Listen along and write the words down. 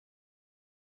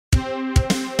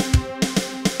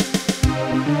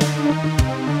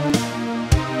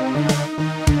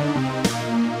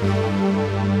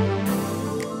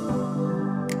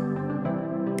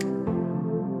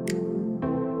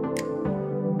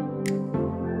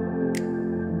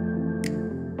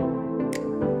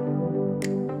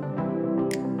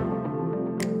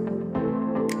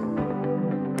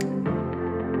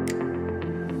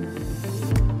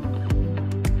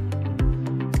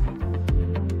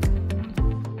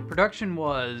Production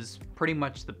was pretty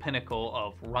much the pinnacle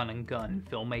of run and gun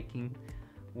filmmaking.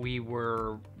 We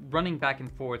were running back and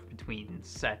forth between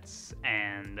sets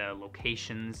and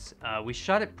locations. We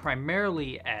shot it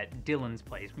primarily at Dylan's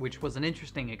place, which was an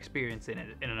interesting experience in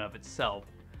and of itself.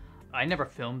 I never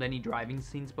filmed any driving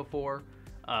scenes before,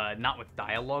 not with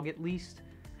dialogue at least.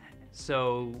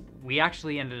 So we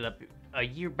actually ended up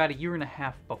about a year and a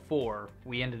half before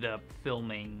we ended up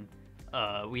filming.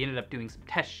 We ended up doing some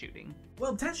test shooting.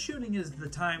 Well, test shooting is the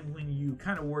time when you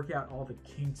kind of work out all the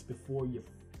kinks before you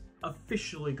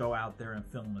officially go out there and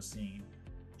film a scene.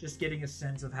 Just getting a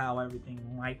sense of how everything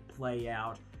might play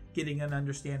out, getting an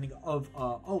understanding of,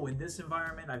 oh, in this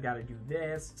environment, I've got to do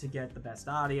this to get the best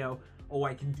audio. Oh,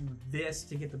 I can do this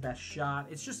to get the best shot.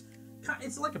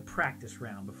 It's like a practice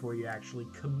round before you actually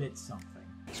commit something.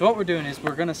 So what we're doing is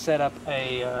we're going to set up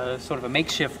a sort of a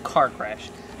makeshift car crash.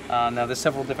 Now there's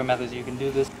several different methods you can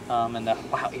do this, and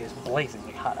wow, it is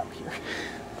blazingly hot up here.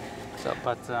 So,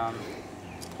 but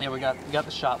yeah, we got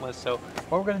the shot list. So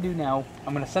what we're going to do now,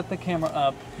 I'm going to set the camera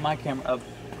up, my camera up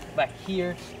back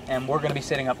here, and we're going to be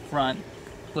sitting up front,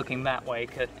 looking that way,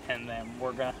 and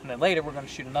then later we're going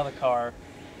to shoot another car,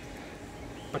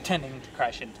 pretending to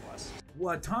crash into us.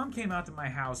 Well, Tom came out to my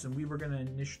house, and we were going to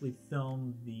initially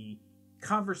film the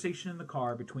conversation in the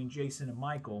car between Jason and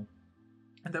Michael,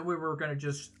 and then we were going to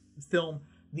just film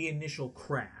the initial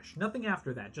crash. Nothing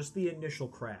after that, just the initial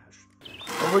crash.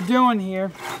 What we're doing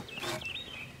here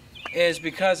is,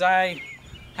 because I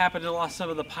happen to lost some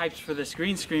of the pipes for this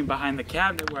green screen behind the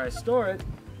cabinet where I store it,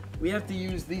 we have to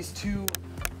use these two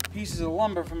pieces of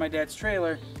lumber from my dad's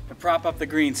trailer to prop up the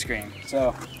green screen.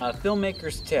 So,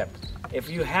 filmmaker's tip: if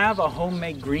you have a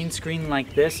homemade green screen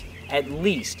like this, at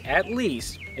least,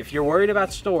 if you're worried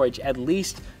about storage, at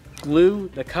least glue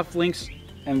the cufflinks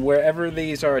and wherever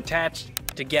these are attached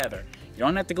together. You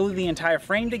don't have to glue the entire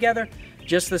frame together,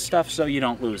 just the stuff so you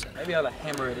don't lose it. Maybe I ought to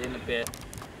hammer it in a bit,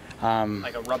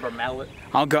 like a rubber mallet.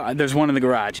 I'll go. There's one in the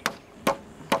garage.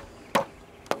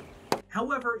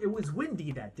 However, it was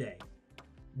windy that day.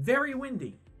 Very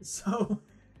windy. So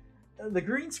the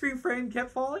green screen frame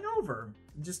kept falling over.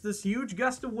 Just this huge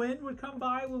gust of wind would come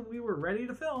by when we were ready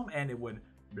to film, and it would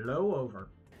blow over.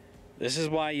 This is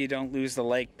why you don't lose the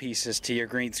leg pieces to your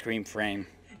green screen frame.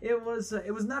 It was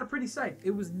not a pretty sight. It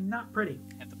was not pretty.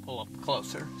 Have to pull up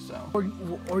closer, so.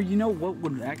 Or you know what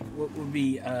would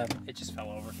be? It just fell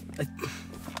over.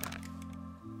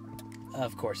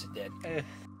 Of course it did.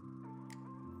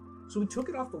 So we took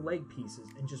it off the leg pieces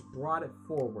and just brought it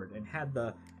forward and had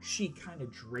the sheet kind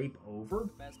of drape over.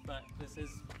 But this is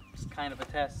just kind of a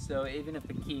test, so even if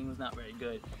the keying was not very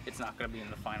good, it's not going to be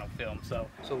in the final film. So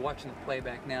watching the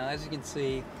playback now, as you can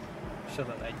see, show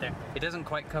that right there. It doesn't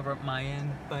quite cover up my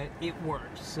end, but it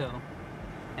worked. So,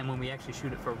 and when we actually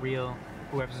shoot it for real,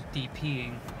 whoever's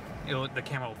DPing, the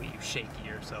camera will be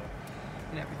shakier, so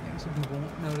and everything, so people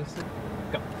won't notice it.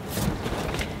 Go.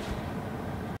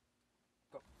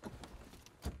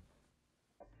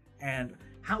 And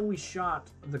how we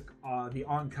shot the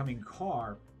oncoming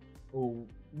car,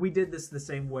 we did this the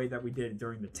same way that we did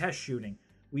during the test shooting.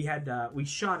 We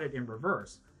shot it in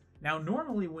reverse. Now,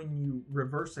 normally when you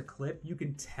reverse a clip, you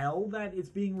can tell that it's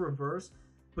being reversed,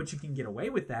 but you can get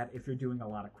away with that if you're doing a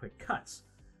lot of quick cuts.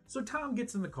 So Tom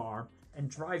gets in the car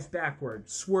and drives backward,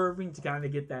 swerving to kind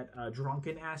of get that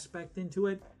drunken aspect into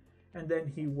it, and then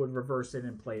he would reverse it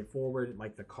and play it forward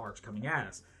like the car's coming at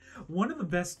us. One of the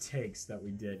best takes that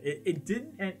we did, it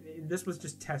didn't, and this was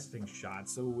just testing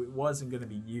shots, so it wasn't going to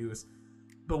be used,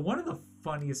 but one of the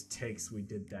funniest takes we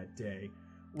did that day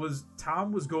was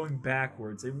Tom was going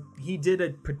backwards, and he did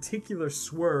a particular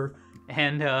swerve.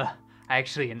 And I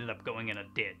actually ended up going in a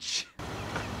ditch.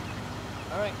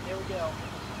 All right, here we go.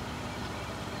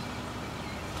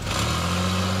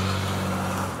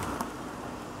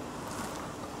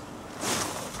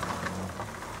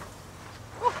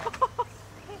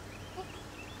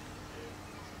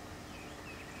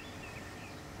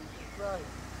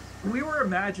 We were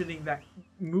imagining that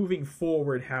moving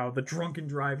forward, how the drunken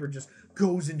driver just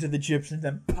goes into the gyps and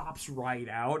then pops right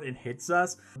out and hits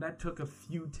us. That took a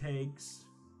few takes.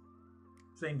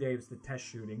 Same day as the test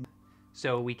shooting.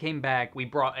 So we came back, we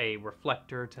brought a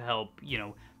reflector to help,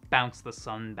 bounce the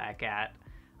sun back at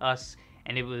us.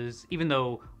 And it was, even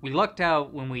though we lucked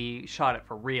out when we shot it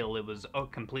for real, it was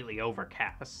completely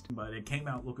overcast. But it came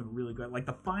out looking really good. Like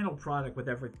the final product with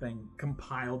everything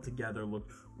compiled together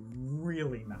looked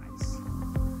really nice.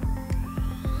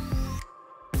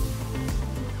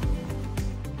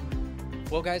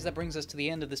 Well guys, that brings us to the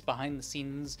end of this behind the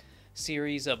scenes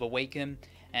series of Awaken.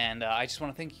 And I just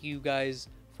want to thank you guys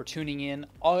for tuning in,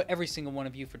 every single one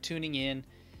of you for tuning in,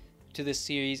 to this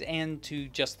series and to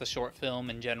just the short film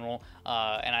in general,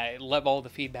 and I love all the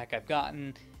feedback I've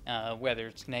gotten, whether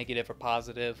it's negative or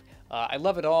positive. I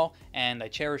love it all, and I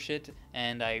cherish it,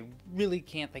 and I really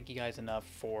can't thank you guys enough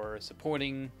for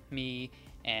supporting me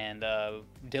and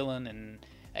Dylan and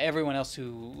everyone else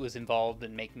who was involved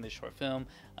in making this short film.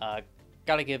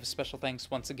 Gotta give special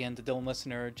thanks once again to Dylan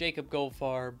Listener, Jacob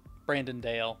Goldfarb, Brandon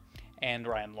Dale, and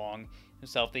Ryan Long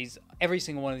himself. Every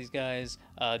single one of these guys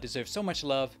deserve so much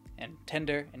love and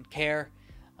tender and care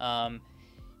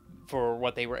for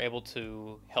what they were able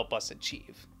to help us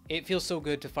achieve. It feels so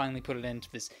good to finally put it into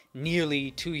this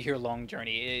nearly 2-year-long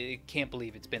journey. I can't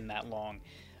believe it's been that long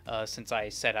since I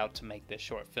set out to make this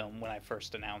short film when I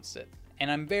first announced it.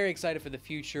 And I'm very excited for the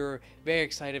future, very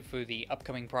excited for the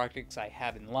upcoming projects I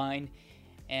have in line,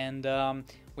 and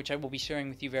which I will be sharing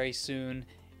with you very soon.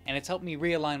 And it's helped me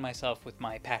realign myself with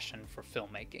my passion for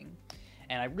filmmaking.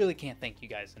 And I really can't thank you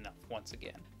guys enough once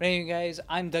again. But anyway guys,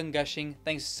 I'm done gushing.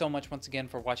 Thanks so much once again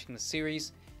for watching the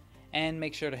series. And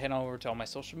make sure to head over to all my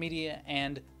social media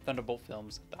and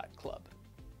ThunderBoltFilms.club.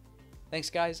 Thanks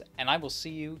guys, and I will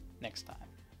see you next time.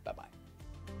 Bye bye.